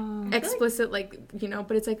like explicit, like you know.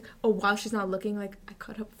 But it's like, oh, while she's not looking, like I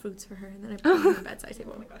cut up fruits for her and then I put it on the bedside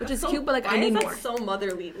table, which is cute, but like I need more. So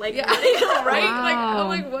motherly. Like Yeah, I know, right? Like Wow. I'm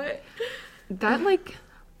like, what? that like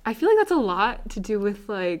I feel like that's a lot to do with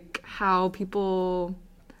like how people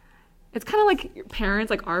it's kind of like your parents,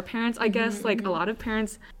 like our parents, I guess. Like a lot of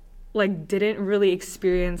parents like didn't really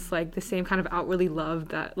experience like the same kind of outwardly love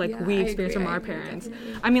that like Yeah, we I experience agree, from I our agree, parents.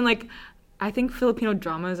 definitely. I mean, like I think Filipino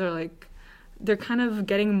dramas are like they're kind of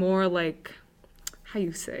getting more like how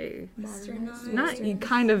you say not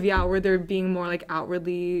kind of yeah where they're being more like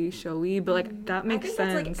outwardly showy, but like that makes I think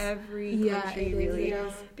sense. that's like every Yeah, country it is, really. Yeah.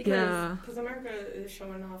 Because Yeah. Because America is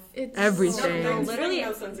showing off. It's Everything. No, There's literally,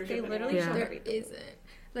 no censorship they anymore. literally Yeah. show There everything. isn't.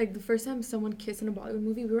 Like the first time someone kissed in a Bollywood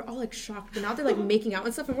movie, we were all like shocked. But now they're like making out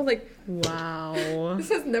and stuff, and we're like, Wow. this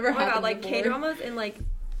has never Oh my happened. god, like before. K dramas in like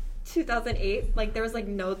 2008, like there was like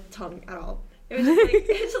no tongue at all. It was just like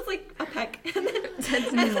it's just like a peck. And then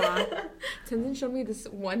Tenzin showed me this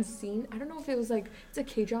one scene. I don't know if it was like it's a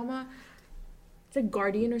K drama. It's like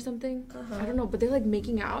Guardian or something. I don't know, but they're like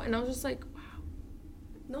making out, and I was just like, wow.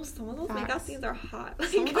 no, some of those Facts. makeout scenes are hot. Like,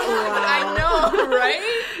 I know, right?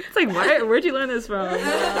 It's like, where'd you learn this from?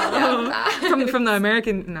 From the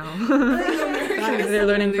American, no. They're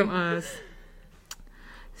learning from us.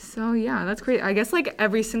 So yeah, that's great. I guess like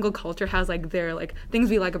every single culture has like their like things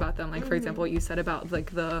we like about them. Like for example, what you said about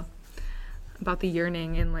like about the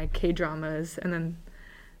yearning in like K-dramas, and then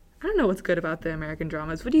I don't know what's good about the American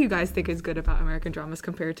dramas. What do you guys think is good about American dramas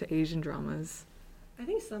compared to Asian dramas? I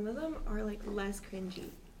think some of them are like less cringy.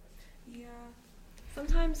 Yeah.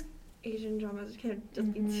 Sometimes Asian dramas can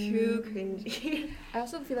just be too cringy. I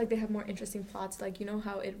also feel like they have more interesting plots. Like you know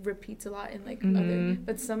how it repeats a lot in like other, Mhm.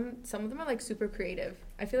 but some of them are like super creative.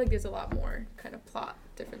 I feel like there's a lot more kind of plot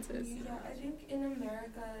differences. Yeah, I think in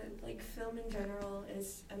America, like film in general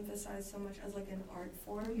is emphasized so much as like an art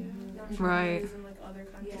form, not sure how Right. it is in like other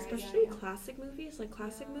countries. Especially classic movies. Like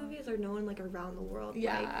classic movies are known like around the world.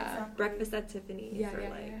 Yeah. Like Exactly. Breakfast at Tiffany's Yeah, or yeah,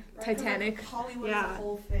 like yeah. Right, 'cause, Titanic. like, Hollywood is Yeah. a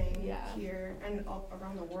whole thing Yeah. here and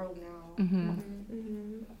around the world now.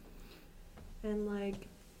 Mm-hmm. And like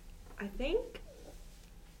I think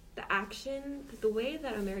the action, the way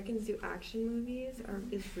that Americans do action movies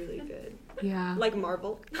is really good. Yeah. Like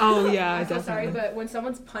Marvel. Oh yeah, I'm so definitely. sorry, but when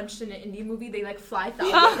someone's punched in an indie movie, they like fly So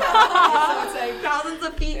thousands. it's like thousands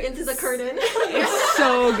of feet into the curtain. It's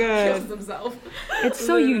so Kills good. themselves. It's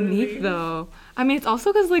so unique though. I mean, it's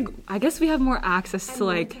also because like I guess we have more access to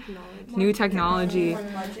like new technology. More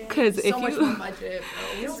budget. Because So much more budget,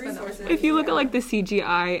 bro. We More spend that much resources. if you look at like the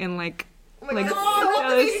CGI and like like God,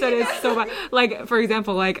 the set is so bad. Like for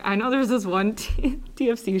example, like I know there's this one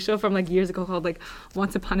TFC show from like years ago called like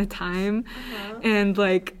Once Upon a Time, and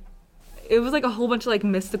like it was like a whole bunch of like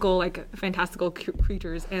mystical like fantastical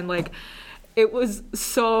creatures, and like it was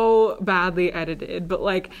so badly edited, but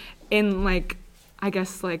like in like I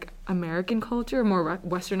guess like American culture, more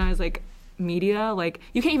westernized like media, like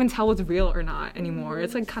you can't even tell what's real or not anymore.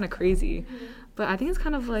 It's like kind of crazy. But I think it's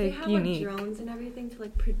kind of They like have unique. like drones and everything to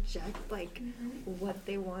like project like what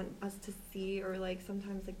they want us to see, or like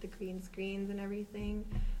sometimes like the green screens and everything.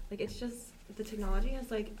 Like it's just the technology has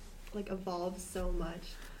like evolved so much,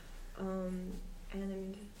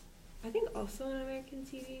 and I think also in American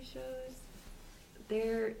TV shows,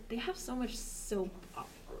 they have so much soap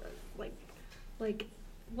opera, like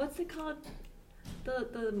what's it called?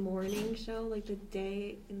 The morning show, like the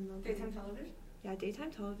day in the Daytime television? Yeah, daytime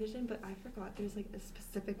television, but I forgot there's like a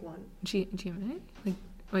specific one. GMA? Like,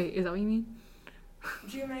 wait, is that what you mean?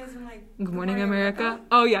 GMA is in like Good Morning America?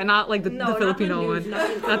 Oh yeah, not like the Filipino news, one.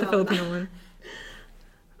 not Not the Filipino one.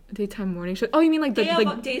 Daytime morning show. Oh, you mean like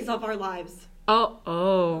the Days of Our Lives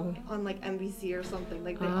oh. on like NBC or something.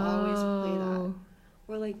 Like they always play that. Oh.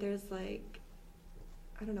 Or like there's like,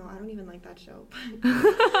 I don't know, I don't even like that show.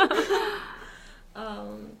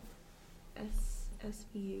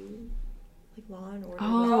 SVU, like Law and Order.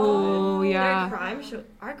 Oh, yeah.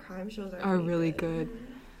 Our crime shows Are really good.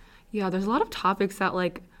 Yeah, there's a lot of topics that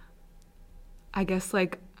like I guess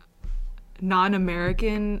like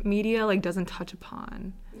non-American media like doesn't touch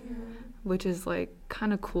upon, which is like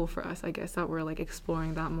kind of cool for us, I guess, that we're like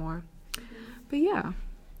exploring that more. But yeah,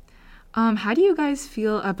 how do you guys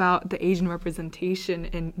feel about the Asian representation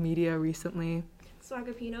in media recently?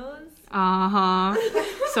 Swagapinos.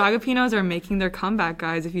 So Agapinos are making their comeback,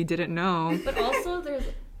 guys, if you didn't know. But also there's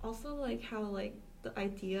also like how like the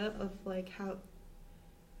idea of like how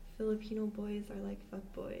Filipino boys are like fuck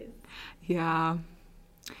boys. Yeah,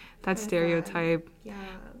 that Kinda stereotype. Yeah.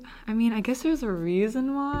 I mean, I guess there's a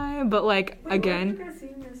reason why, but like Wait, again, where are you guys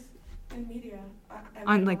seeing this in media?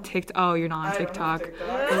 on like TikTok. Oh, you're not on I don't TikTok.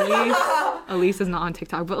 have TikTok. Elise is not on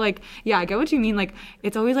TikTok. But like, yeah, I get what you mean. Like,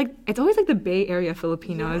 it's always like the Bay Area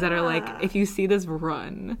Filipinos that are like, Yeah. if you see this,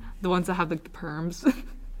 run. The ones that have like the perms.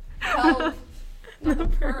 Oh, not the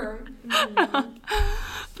perm.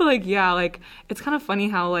 But like, yeah, like it's kind of funny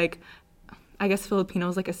how like I guess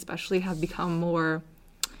Filipinos like especially have become more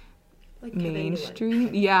Like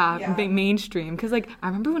mainstream. Yeah, Yeah. mainstream. Because like I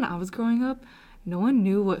remember when I was growing up, no one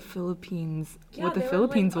knew what what the they were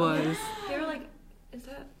Philippines like, was. They were like, is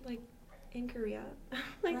that like in Korea?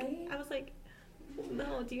 Like Right? I was like,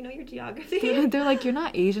 no, do you know your geography? They're like, you're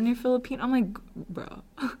not Asian, you're Filipino. I'm like, bro,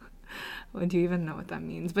 well, do you even know what that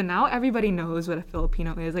means? But now everybody knows what a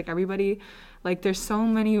Filipino is. Like everybody, like there's so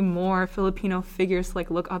many more Filipino figures to like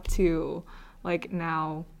look up to, like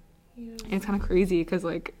now. Yeah. And it's kind of crazy because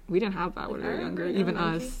like we didn't have that when we I were younger, remember in even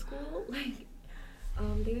elementary us. School, like,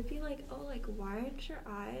 they would be like, oh, like why aren't your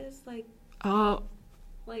eyes like Oh,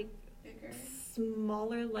 Bigger.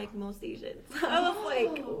 smaller like most Asians? I was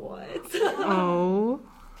like, what? oh,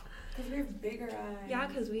 Because we have bigger eyes. Yeah,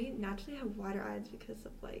 because we naturally have wider eyes because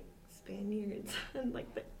of like Spaniards and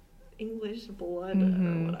like the English blood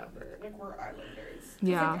Mhm. or whatever. Like we're islanders. 'Cause,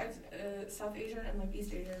 Yeah. Like, South Asia and like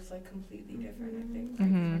East Asia is like completely different. I think.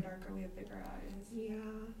 Mhm. Like we're darker, we have bigger eyes. Yeah.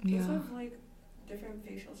 We yeah. also have like different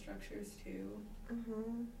facial structures too.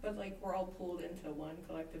 But like we're all pulled into one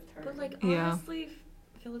collective term. But like Yeah. honestly,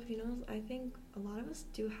 Filipinos, I think a lot of us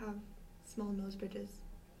do have small nose bridges.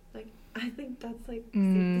 Like I think that's like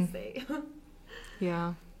Mm. safe to say.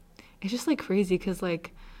 Yeah. It's just like crazy because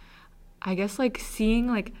like I guess like seeing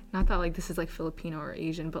like not that like this is like Filipino or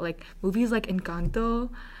Asian, but like movies like Encanto.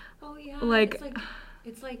 Oh yeah. Like-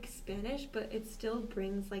 it's like Spanish, but it still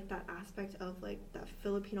brings like that aspect of like that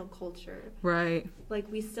Filipino culture. Right.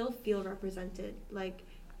 Like we still feel represented. Like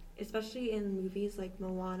especially in movies like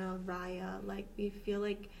Moana, Raya, like we feel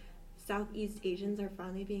like Southeast Asians are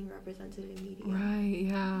finally being represented in media. Right,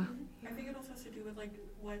 yeah. I think it also has to do with like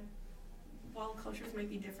while cultures may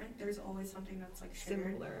be different, there's always something that's like shared.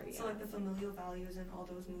 Similar, So yeah. like the familial values in all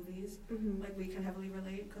those movies, Mhm. like we can heavily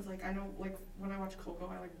relate because like I know like when I watch Coco,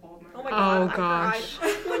 I like bawled my Oh my eyes god, Oh, I cried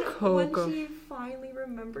gosh. when Coco. she finally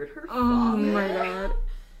remembered her Oh father. my god.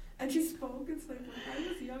 And she spoke, it's like when I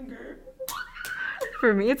was younger.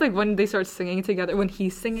 For me, it's like when they start singing together, when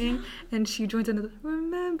he's singing and she joins in the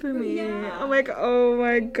remember me. Yeah. I'm like, oh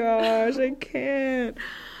my gosh, I can't.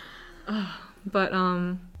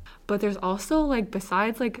 But there's also like,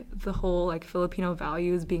 besides like the whole like Filipino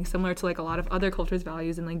values being similar to like a lot of other cultures'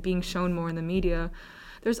 values and like being shown more in the media,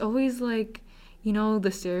 there's always like, you know,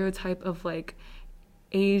 the stereotype of like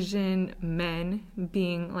Asian men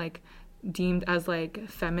being like deemed as like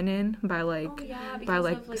feminine by like by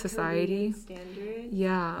like society. Standards.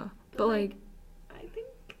 Yeah, but like I think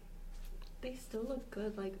they still look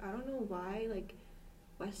good. Like I don't know why like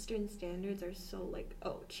Western standards are so like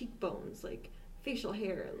cheekbones, like facial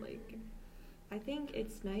hair, and like I think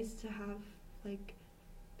it's nice to have like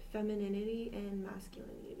femininity and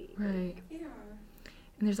masculinity. right. Yeah.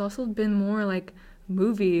 And there's also been more like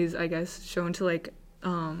movies, I guess, shown to like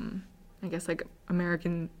I guess like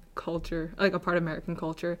American culture, like a part of American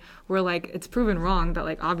culture, where like it's proven wrong that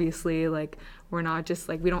like obviously like we're not just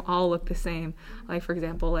like, we don't all look the same. Like for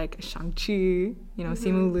example, like Shang-Chi, you know,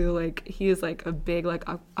 Simu Liu, like he is like a big like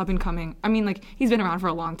up and coming, I mean like he's been around for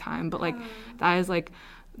a long time, but like that is like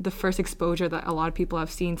the first exposure that a lot of people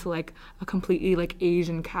have seen to like a completely like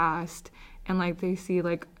Asian cast, and like they see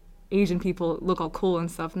like Asian people look all cool and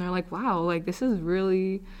stuff, and they're like, wow, like this is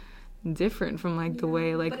really different from like the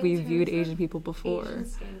way like But we in viewed terms of Asian people before. Asian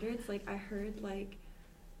standards, like I heard like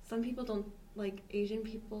some people don't like Asian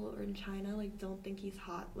people or in China like don't think he's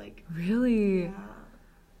hot. Like Really? yeah.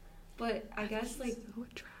 But I guess like So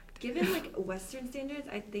attractive. given like Western standards,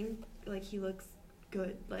 I think like he looks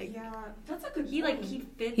good. Like Yeah, that's a good he point. like he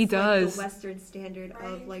fits He does. like the Western standard of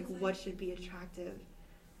Right, like 'cause, what like, should be attractive.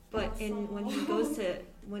 But muscle. when he goes to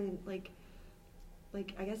when like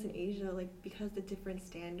I guess in Asia, like because the different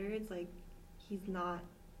standards, like he's not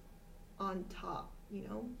on top, you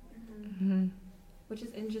know? Mhm. Which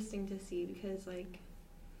is interesting to see because like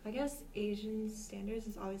I guess Asian standards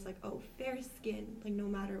is always like, oh, fair skin, like no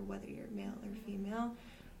matter whether you're male or female,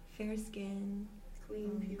 fair skin,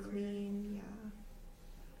 Clean, pure. clean,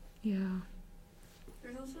 yeah. Yeah.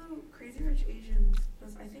 There's also Crazy Rich Asians.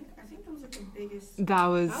 I think that was like the biggest. That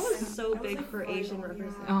was That was so That was, big like, for vital, Asian yeah.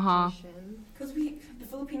 representation. Because the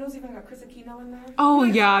Filipinos even got Chris Aquino in there. Oh my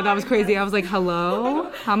yeah, that was God, crazy. I yes. was like, hello?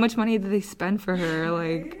 How much money did they spend for her?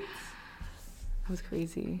 Like Right? that was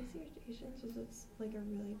crazy. Crazy Rich Asians was just, like a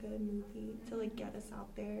really good movie to like get us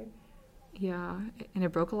out there. Yeah, and it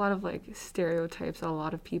broke a lot of like stereotypes that a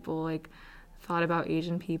lot of people like thought about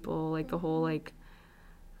Asian people, like the whole like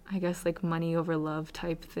I guess like money over love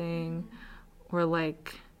type thing, or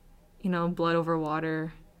like, you know, blood over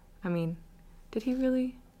water. I mean, did he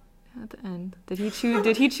really at the end? Did he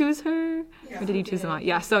choose her? Yeah. Or did he choose him out?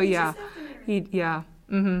 Yeah, so He yeah. just after her.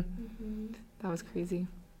 Mhm. Mm-hmm. That was crazy.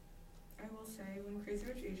 I will say, when Crazy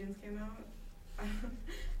Rich Asians came out,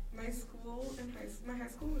 my high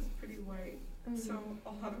school was pretty white. So a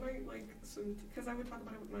lot of my like swim, because I would talk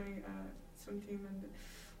about it with my swim team, and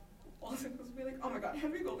all the girls would be like, "Oh my God,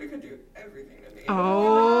 Henry Goldberg could do everything to me."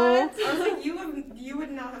 Oh. What? I was like, you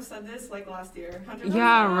would not have said this like last year. 100%.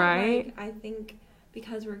 Yeah, right. Like, I think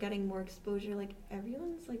because we're getting more exposure, like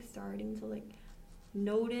everyone's like starting to like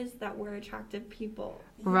notice that we're attractive people.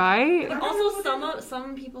 Right? But also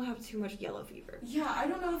some people have too much yellow fever. Yeah, I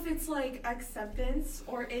don't know if it's like acceptance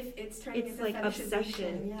or if it's turning It's into like fetishization.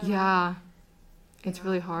 obsession. Yeah. It's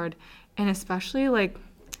really hard. And especially like,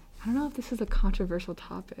 I don't know if this is a controversial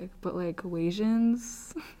topic, but like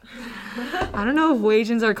Wasians. I don't know if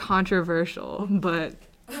Wasians are controversial, but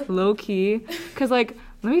low key. Because like,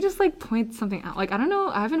 let me just like point something out. Like, I don't know,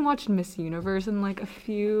 I haven't watched Miss Universe in like a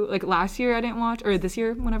few, like last year I didn't watch, or this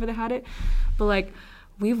year whenever they had it. But like,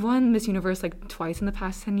 we've won Miss Universe like twice in the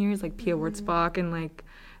past 10 years, like Pia Wurtzbach and like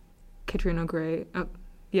Katrina Gray.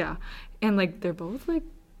 Yeah. And like, they're both like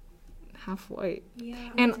half white. Yeah.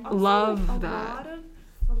 And also, love like, that.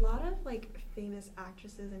 A lot of like famous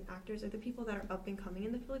actresses and actors, or the people that are up and coming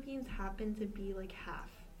in the Philippines, happen to be like half.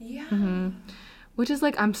 Yeah. Which is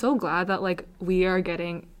like, I'm so glad that like we are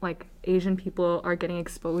getting, like Asian people are getting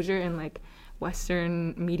exposure in like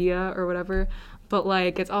Western media or whatever. But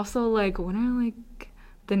like, it's also like, when are like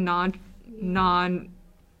the non-Western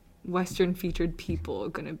featured people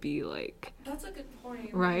gonna be like, That's a good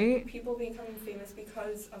point. Right? Like, people becoming famous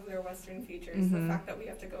because of their Western features. The fact that we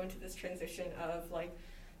have to go into this transition of like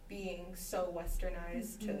being so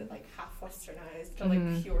westernized to like half westernized to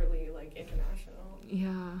like purely like international.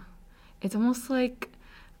 yeah. It's almost like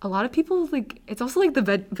a lot of people like, it's also like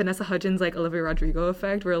the Vanessa Hudgens, like Olivia Rodrigo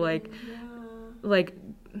effect, where like, Yeah. like,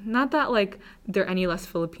 not that like they're any less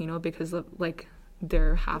Filipino because of like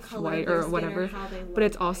they're the half color white of their or skin whatever. how they But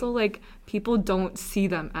it's look, also like people don't see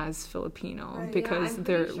them as Filipino Right. because I'm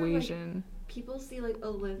they're pretty sure, like, Asian. people see like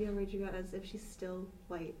Olivia Rodrigo as if she's still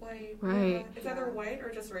white. White. Right. Yeah. It's either white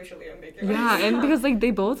or just racially ambiguous. Yeah, and because like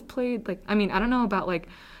they both played like, I mean, I don't know about like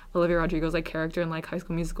Olivia Rodrigo's like character in like High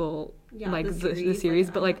School Musical, like the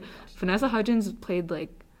series, but like Vanessa Hudgens played like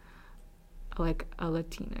a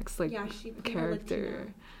Latinx like yeah, she played a character.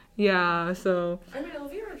 Latina. Yeah, so I mean,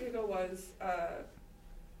 Olivia Rodrigo was.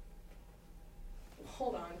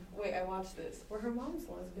 Hold on. Wait, I watched this. Were her moms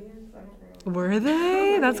lesbians? I don't remember. were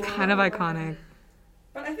they? That's kind of iconic.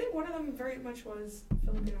 But I think one of them very much was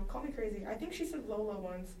Filipino. Call me crazy. I think she said Lola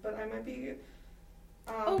once, but I might be.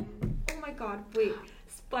 Oh my God! Wait,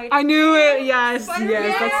 Spider. I knew it. Yes, Spider-Man.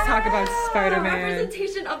 yes. Let's talk about Spider-Man.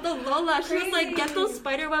 Representation of the Lola. She was like, get those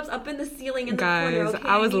spider webs up in the ceiling in the corner. Guys, Okay,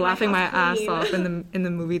 I was need laughing my house ass clean. off in the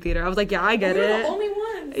movie theater. I was like, yeah, I get We were it. the only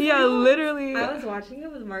ones. Yeah, literally. I was watching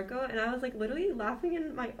it with Marco, and I was like literally laughing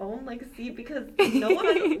in my own like seat because no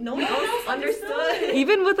one else understood.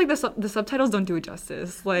 Even with like the subtitles don't do it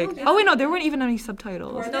justice. Like, oh wait, no, there weren't even any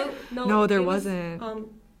subtitles. No, there it was, wasn't.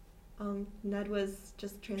 Ned was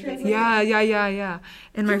just translating. Yeah.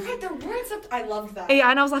 And my You're right, there weren't I loved that. yeah,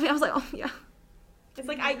 and I was laughing. I was like, oh yeah. It's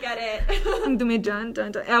like I get it. Dun, dun,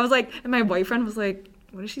 dun. And I was like, and my boyfriend was like,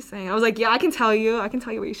 what is she saying? I was like, yeah, I can tell you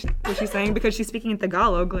what she's saying because she's speaking in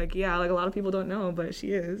Tagalog. Like, yeah, like a lot of people don't know, but she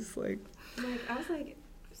is like. I was like,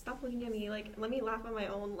 stop looking at me. Like, let me laugh on my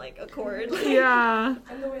own like accord. Yeah.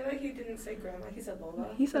 And the way that he didn't say grandma, he said Lola.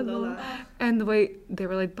 He said Lola. And the way they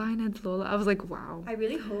were like, bye Ned Lola. I was like, wow. I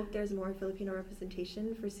really hope there's more Filipino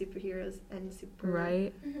representation for superheroes and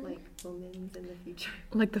Right. like women in the future.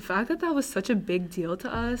 Like the fact that was such a big deal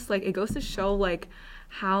to us, like it goes to show like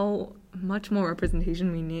how much more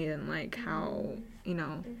representation we need and like how, you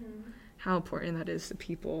know, how important that is to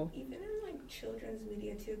people. Even in like children's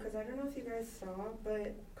media too, because I don't know if you guys saw,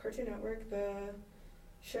 but Cartoon Network, the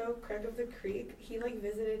show Craig of the Creek, he like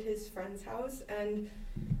visited his friend's house and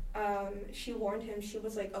she warned him. She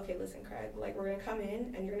was like, okay, listen, Craig, like we're gonna come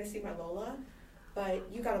in and you're gonna see my Lola, but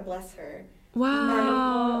you gotta bless her.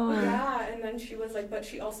 Wow. Yeah, and then she was like, but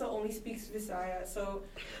she also only speaks Visaya, so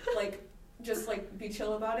like just like be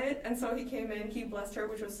chill about it. And so he came in, he blessed her,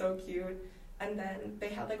 which was so cute. And then they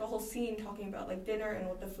had like a whole scene talking about like dinner and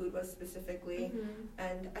what the food was specifically.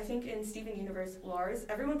 And I think in Steven Universe, Lars,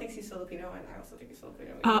 everyone thinks he's Filipino, and I also think he's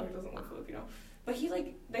Filipino, even though he doesn't look Filipino. But he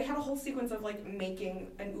like, they had a whole sequence of like making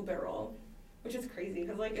an ube roll, which is crazy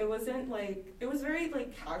because like it wasn't like, it was very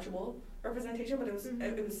like casual representation, but it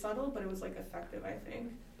was subtle, but it was like effective, I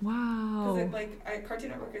think. Wow. Because like Cartoon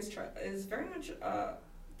Network is very much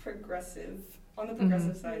progressive, on the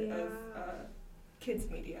progressive side of kids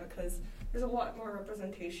media, because there's a lot more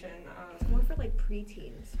representation. It's more for like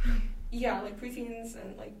preteens. Yeah, like preteens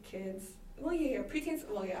and like kids. Well, yeah, preteens.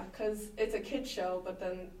 Well, yeah, because it's a kids show, but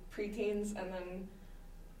then preteens and then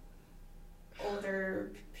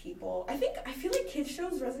older people. I feel like kids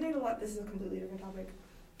shows resonate a lot. This is a completely different topic,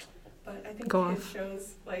 but I think kids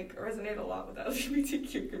shows like resonate a lot with the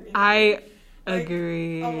LGBTQ community. I Like,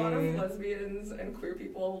 agree. A lot of lesbians and queer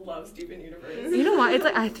people love Steven Universe. You know what? It's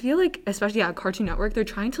like I feel like, especially at Cartoon Network, they're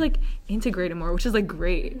trying to like integrate it more, which is like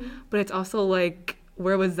great. But it's also like,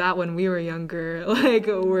 where was that when we were younger? Like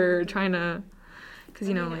we're trying to, because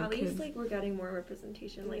you know, like at kids. least like we're getting more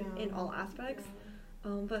representation, like in all aspects.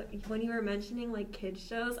 But when you were mentioning like kids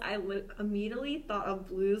shows, I immediately thought of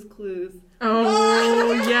Blue's Clues.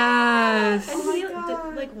 Oh yes.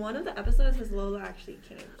 And like one of the episodes was Lola actually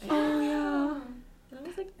came. Oh yeah. And I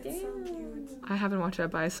was like, damn. It's so cute. I haven't watched it,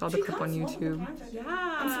 but I saw the clip on YouTube. Yeah.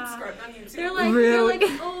 I'm subscribed on YouTube. They're like,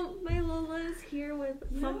 oh, my Lola is here with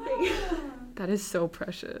something. That is so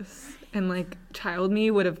precious. And like child me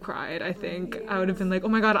would have cried, I think. I would have been like, oh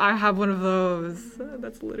my god, I have one of those.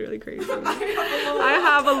 That's literally crazy. I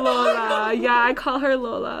have a Lola. Yeah, I call her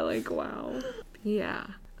Lola. Like, wow. Yeah.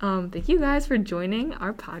 Thank you guys for joining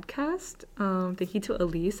our podcast. Thank you to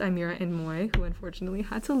Elise, Amira, and Moy, who unfortunately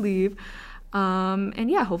had to leave.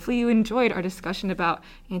 And yeah, hopefully you enjoyed our discussion about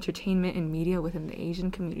entertainment and media within the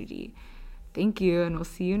Asian community. Thank you, and we'll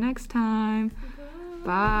see you next time.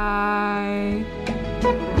 Bye.